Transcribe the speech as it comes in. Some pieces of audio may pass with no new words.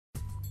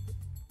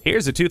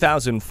Here's a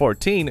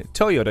 2014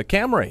 Toyota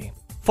Camry.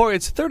 For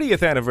its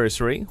 30th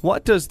anniversary,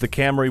 what does the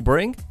Camry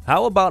bring?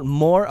 How about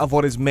more of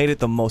what has made it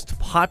the most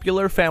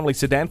popular family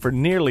sedan for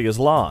nearly as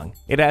long?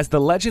 It has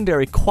the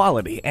legendary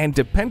quality and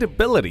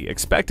dependability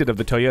expected of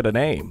the Toyota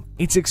name.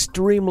 It's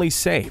extremely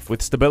safe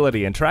with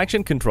stability and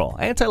traction control,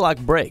 anti-lock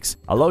brakes,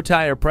 a low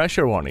tire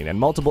pressure warning, and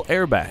multiple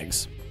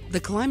airbags. The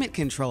climate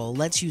control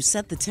lets you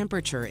set the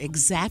temperature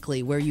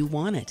exactly where you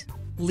want it.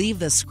 Leave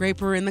the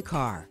scraper in the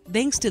car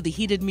thanks to the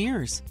heated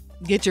mirrors.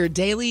 Get your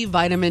daily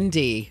vitamin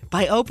D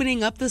by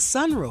opening up the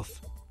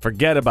sunroof.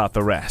 Forget about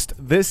the rest.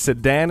 This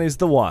sedan is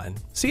the one.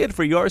 See it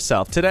for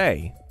yourself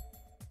today.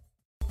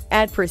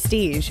 At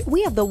Prestige,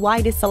 we have the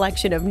widest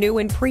selection of new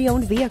and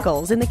pre-owned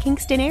vehicles in the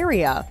Kingston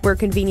area. We're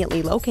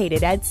conveniently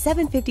located at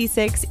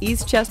 756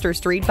 East Chester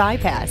Street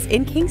Bypass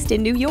in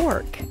Kingston, New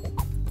York.